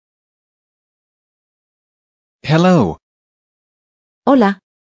Hello. Hola,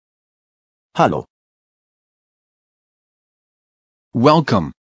 Hallo.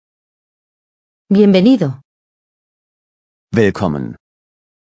 Welcome. bienvenido. Willkommen.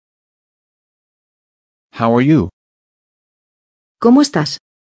 How are you? ¿Cómo estás?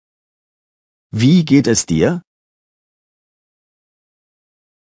 Wie geht es dir?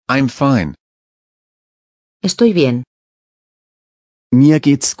 I'm fine. Estoy bien. Mir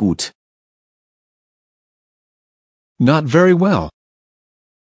geht's gut. Not very well.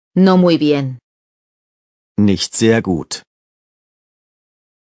 No muy bien. Nicht sehr gut.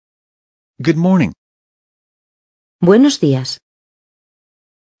 Good morning. Buenos días.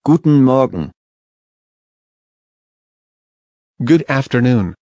 Guten Morgen. Good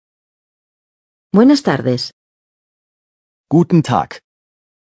afternoon. Buenas tardes. Guten Tag.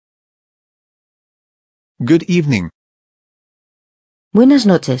 Good evening. Buenas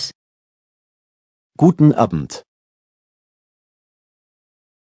noches. Guten Abend.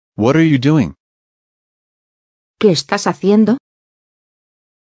 What are you doing? ¿Qué estás haciendo?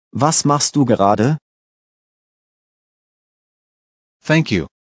 Was machst du gerade? Thank you.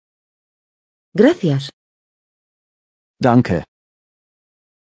 Gracias. Danke.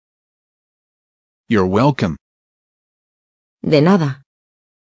 You're welcome. De nada.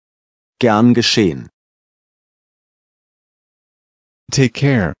 Gern geschehen. Take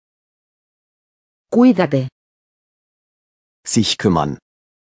care. Cuídate. Sich kümmern.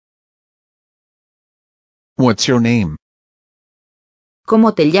 What's your name?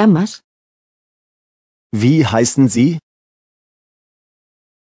 ¿Cómo te llamas? Wie heißen Sie?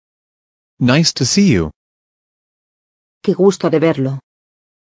 Nice to see you. Qué gusto de verlo.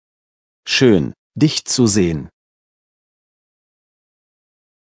 Schön, dich zu sehen.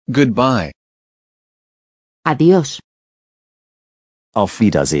 Goodbye. Adiós. Auf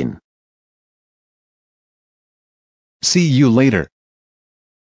Wiedersehen. See you later.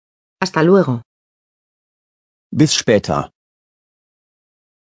 Hasta luego. Bis später.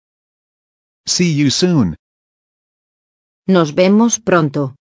 See you soon. Nos vemos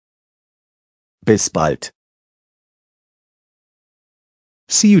pronto. Bis bald.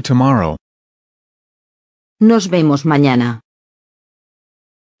 See you tomorrow. Nos vemos mañana.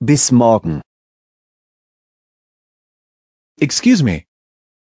 Bis morgen. Excuse me.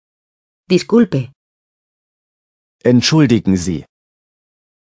 Disculpe. Entschuldigen Sie.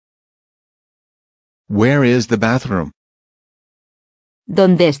 Where is the bathroom?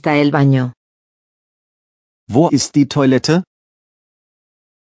 ¿Dónde está el baño? Wo ist die Toilette?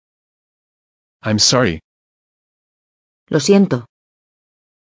 I'm sorry. Lo siento.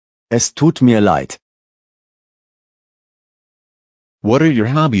 Es tut mir leid. What are your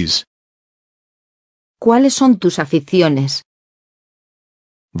hobbies? ¿Cuáles son tus aficiones?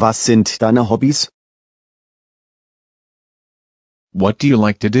 Was sind deine Hobbys? What do you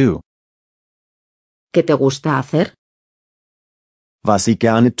like to do? ¿Qué te gusta hacer? Was Sie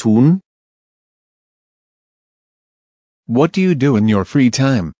gerne tun? What do you do in your free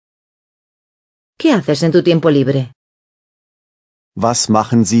time? ¿Qué haces en tu tiempo libre? Was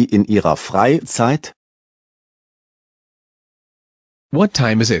machen Sie in Ihrer Freizeit? What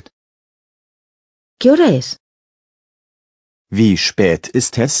time is it? ¿Qué hora es? Wie spät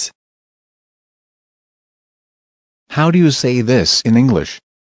ist es? How do you say this in English?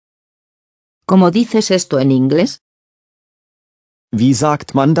 ¿Cómo dices esto en inglés? Wie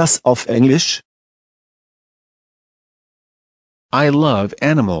sagt man das auf Englisch? I love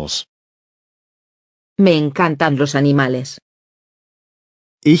animals. Me encantan los animales.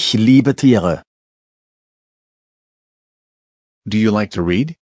 Ich liebe Tiere. Do you like to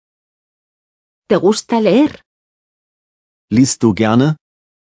read? ¿Te gusta leer? Liest du gerne?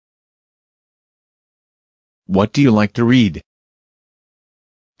 What do you like to read?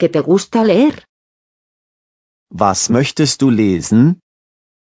 ¿Que te gusta leer? Was möchtest du lesen?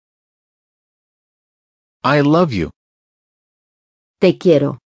 I love you. Te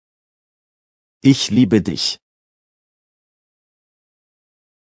quiero. Ich liebe dich.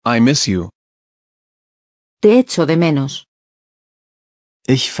 I miss you. Te echo de menos.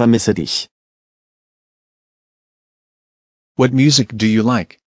 Ich vermisse dich. What music do you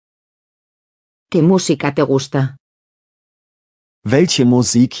like? ¿Qué música te gusta? Welche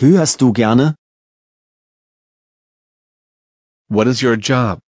Musik hörst du gerne? What is your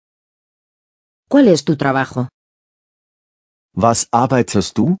job? ¿Cuál es tu trabajo? Was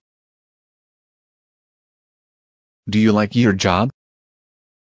arbeitest du? Do you like your job?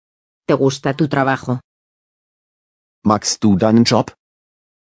 ¿Te gusta tu trabajo? Magst du deinen Job?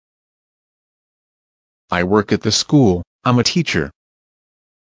 I work at the school. I'm a teacher.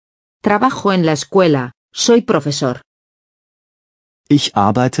 Trabajo en la escuela. Soy profesor. Ich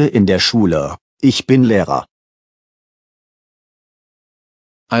arbeite in der Schule. Ich bin Lehrer.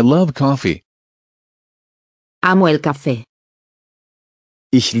 I love coffee. Amo el café.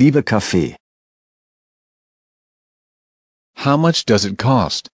 Ich liebe Kaffee. How much does it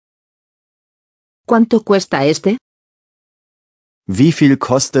cost? ¿Cuánto cuesta este? Wie viel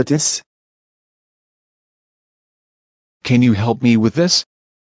kostet es? Can you help me with this?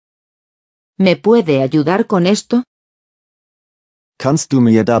 ¿Me puede ayudar con esto? Kannst du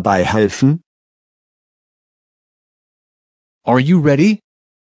mir dabei helfen? Are you ready?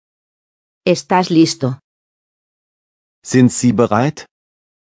 ¿Estás listo? Sind Sie bereit?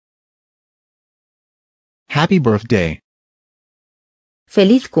 Happy birthday.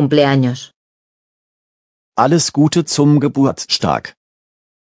 Feliz cumpleaños. Alles Gute zum Geburtstag.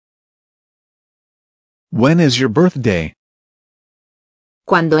 When is your birthday?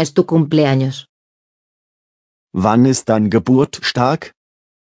 ¿Cuándo es tu cumpleaños? Wann ist dein Geburtstag?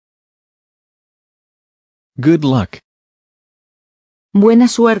 Good luck. Buena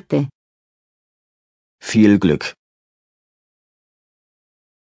suerte. Viel Glück.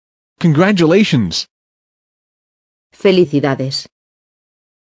 Congratulations. Felicidades.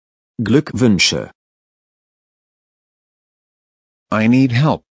 Glückwünsche. I need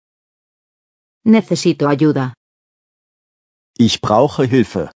help. Necesito ayuda. Ich brauche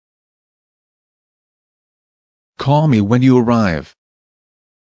Hilfe. Call me when you arrive.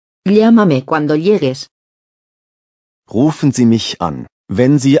 Llámame cuando llegues. Rufen Sie mich an,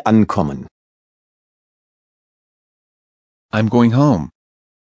 wenn Sie ankommen. I'm going home.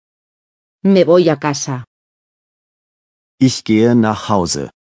 Me voy a casa. Ich gehe nach Hause.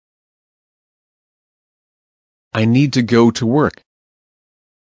 I need to go to work.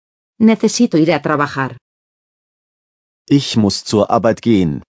 Necesito ir a trabajar. Ich muss zur Arbeit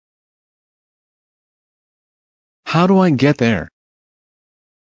gehen. How do I get there?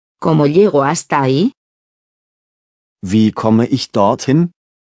 ¿Cómo llego hasta ahí? Wie komme ich dorthin?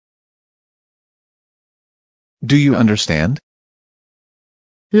 Do you understand?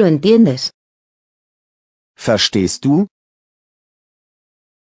 ¿Lo entiendes? Verstehst du?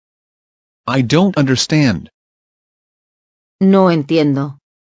 I don't understand. No entiendo.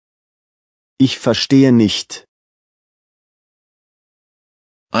 Ich verstehe nicht.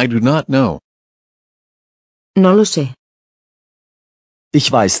 I do not know. No lo sé.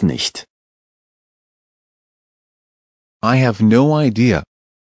 Ich weiß nicht. I have no idea.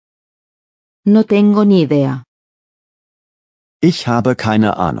 No tengo ni idea. Ich habe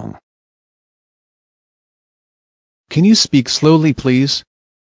keine Ahnung. Can you speak slowly, please?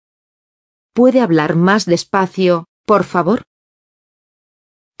 ¿Puede hablar más despacio, por favor?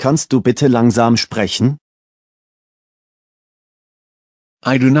 Kannst du bitte langsam sprechen?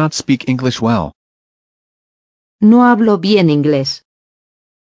 I do not speak English well. No hablo bien inglés.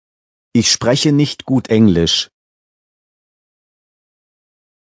 Ich spreche nicht gut Englisch.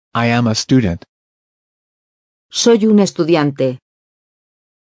 I am a student. Soy un estudiante.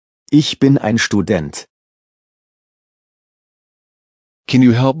 Ich bin ein Student. Can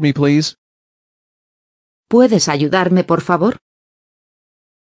you help me, please? ¿Puedes ayudarme, por favor?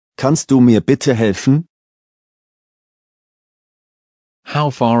 Kannst du mir bitte helfen? How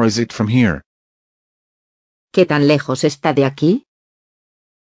far is it from here? ¿Qué tan lejos está de aquí?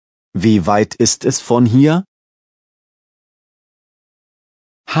 Wie weit ist es von hier?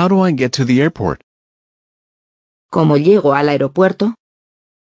 How do I get to the airport? ¿Cómo llego al aeropuerto?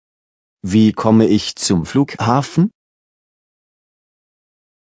 Wie komme ich zum Flughafen?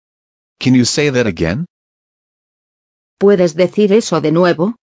 Can you say that again? ¿Puedes decir eso de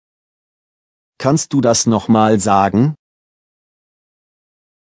nuevo? Kannst du das nochmal sagen?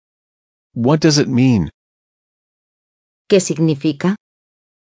 What does it mean? ¿Qué significa?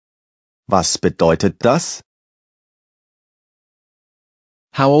 Was bedeutet das?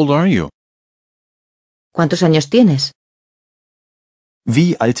 How old are you? ¿Cuántos años tienes?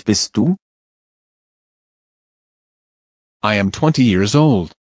 Wie alt bist du? I am 20 years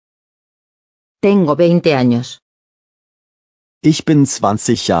old. Tengo 20 años. Ich bin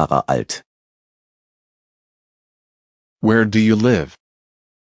 20 Jahre alt. Where do you live?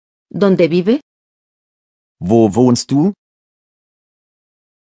 ¿Dónde vive? Wo wohnst du?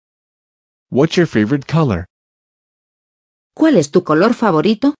 What's your favorite color? ¿Cuál es tu color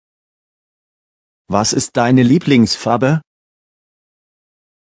favorito? Was ist deine Lieblingsfarbe?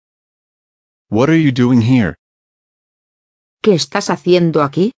 What are you doing here? ¿Qué estás haciendo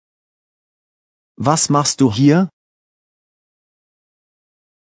aquí? Was machst du hier?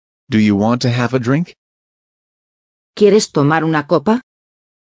 Do you want to have a drink? ¿Quieres tomar una copa?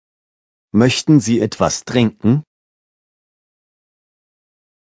 Möchten Sie etwas trinken?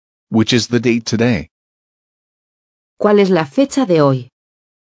 Which is the date today? ¿Cuál es la fecha de hoy?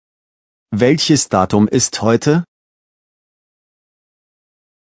 Welches Datum ist heute?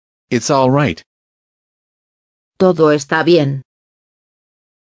 It's all right. Todo está bien.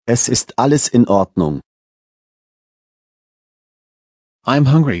 Es ist alles in Ordnung. I'm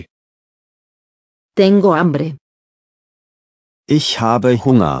hungry. Tengo hambre. Ich habe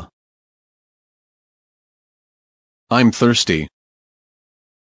Hunger. I'm thirsty.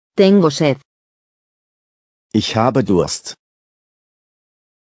 Tengo sed. Ich habe Durst.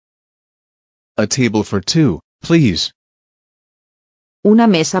 A table for two, please. Una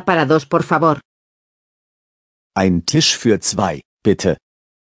mesa para dos, por favor. Ein Tisch für zwei, bitte.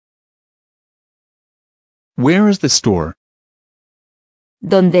 Where is the store?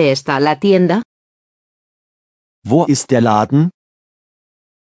 ¿Dónde está la tienda? Wo ist der Laden?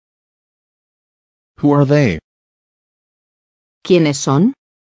 Who are they? ¿Quiénes son?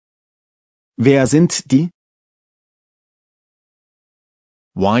 Wer sind die?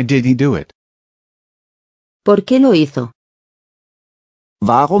 Why did he do it? ¿Por qué lo hizo?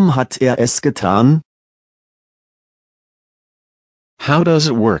 Warum hat er es getan? How does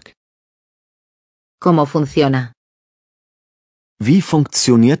it work? ¿Cómo funciona? Wie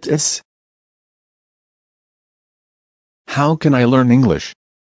funktioniert es? How can I learn English?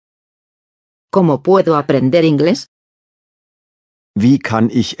 ¿Cómo puedo aprender inglés? Wie kann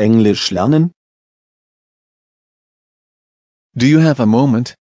ich Englisch lernen? Do you have a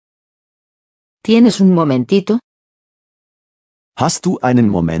moment? ¿Tienes un momentito? Hast du einen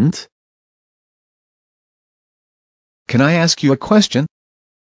Moment? Can I ask you a question?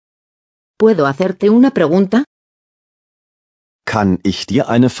 ¿Puedo hacerte una pregunta? Kann ich dir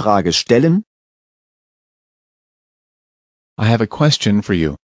eine Frage stellen? I have a question for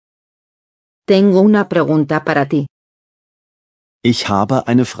you. Tengo una pregunta para ti. Ich habe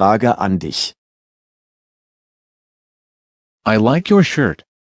eine Frage an dich. I like your shirt.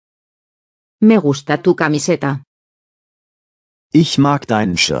 Me gusta tu camiseta. Ich mag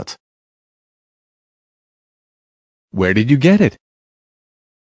dein Shirt. Where did you get it?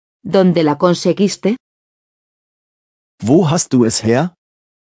 ¿Dónde la conseguiste? Wo hast du es her?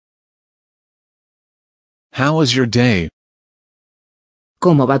 How was your day?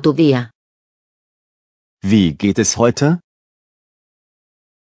 ¿Cómo va tu día? Wie geht es heute?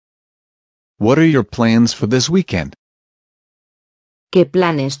 What are your plans for this weekend? ¿Qué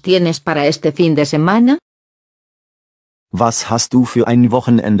planes tienes para este fin de semana? Was hast du für ein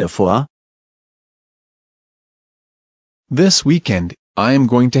Wochenende vor? This weekend, I am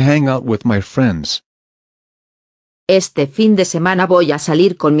going to hang out with my friends. Este fin de semana voy a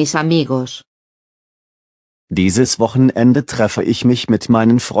salir con mis amigos. Dieses Wochenende treffe ich mich mit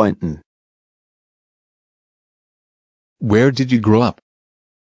meinen Freunden. Where did you grow up?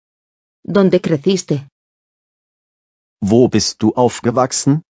 ¿Dónde creciste? Wo bist du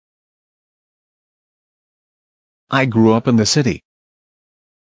aufgewachsen? I grew up in the city.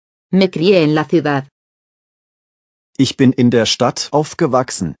 Me crié en la ciudad. Ich bin in der Stadt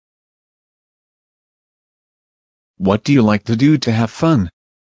aufgewachsen. What do you like to do to have fun?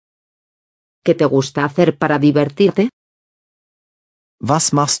 ¿Qué te gusta hacer para divertirte?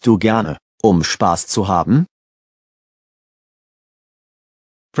 Was machst du gerne, um Spaß zu haben?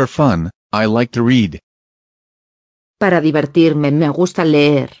 For fun, I like to read. Para divertirme me gusta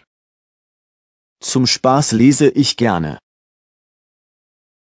leer. Zum Spaß lese ich gerne.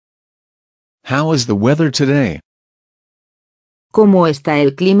 How is the weather today? ¿Cómo está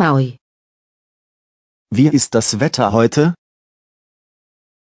el clima hoy? Wie ist das Wetter heute?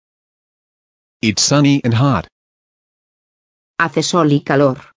 It's sunny and hot. Hace sol y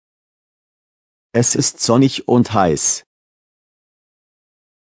calor. Es ist sonnig und heiß.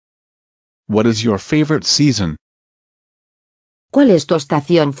 What is your favorite season? ¿Cuál es tu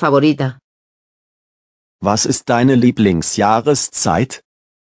estación favorita? Was ist deine Lieblingsjahreszeit?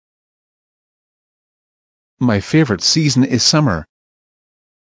 My favorite season is summer.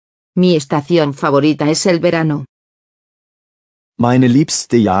 Mi estación favorita es el verano. Meine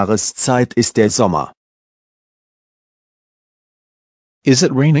liebste Jahreszeit ist der Sommer. Is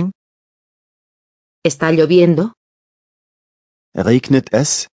it raining? ¿Está lloviendo? Regnet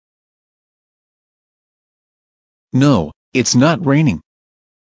es? No, it's not raining.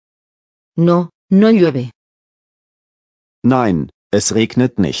 No, no llueve. Nein, es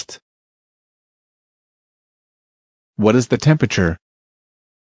regnet nicht. What is the temperature?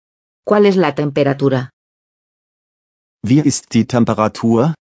 ¿Cuál es la temperatura? Wie ist die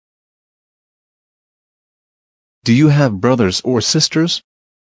Temperatur? Do you have brothers or sisters?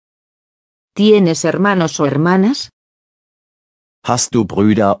 ¿Tienes hermanos o hermanas? Hast du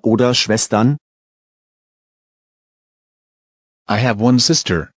Brüder oder Schwestern? I have one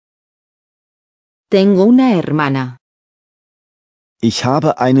sister. Tengo una hermana. Ich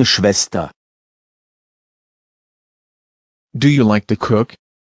habe eine Schwester. Do you like to cook?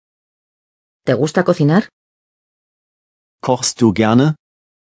 ¿Te gusta cocinar? Kochst du gerne?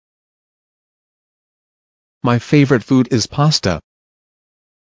 My favorite food is pasta.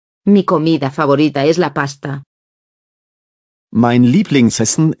 Mi comida favorita es la pasta. Mein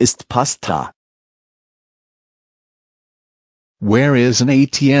Lieblingsessen ist Pasta. Where is an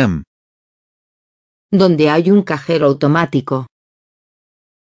ATM? Donde hay un cajero automático.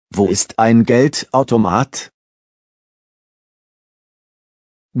 Wo ist ein Geldautomat?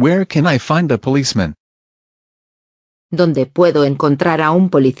 Where can I find a policeman? ¿Dónde puedo encontrar a un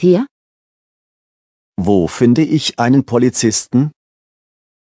policía? Wo finde ich einen Polizisten?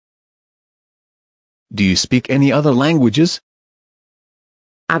 Do you speak any other languages?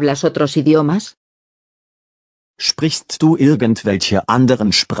 ¿Hablas otros idiomas? Sprichst du irgendwelche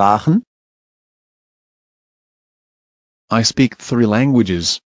anderen Sprachen? I speak 3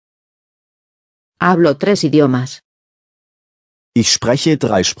 languages. Hablo 3 idiomas. Ich spreche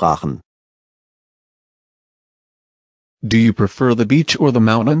 3 Sprachen. Do you prefer the beach or the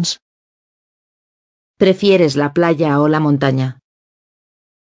mountains? ¿Prefieres la playa o la montaña?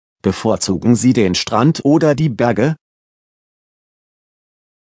 Bevorzugen Sie den Strand oder die Berge?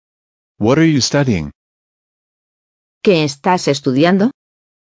 What are you studying? ¿Qué estás estudiando?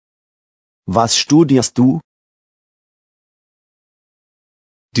 Was studierst du?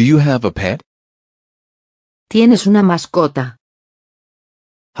 Do you have a pet? ¿Tienes una mascota?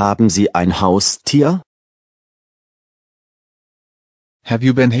 Haben Sie ein Haustier? Have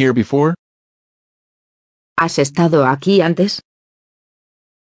you been here before? ¿Has estado aquí antes?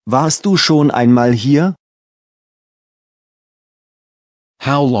 Warst du schon einmal hier?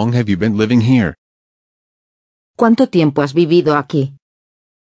 How long have you been living here? ¿Cuánto tiempo has vivido aquí?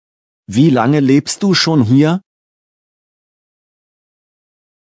 Wie lange lebst du schon hier?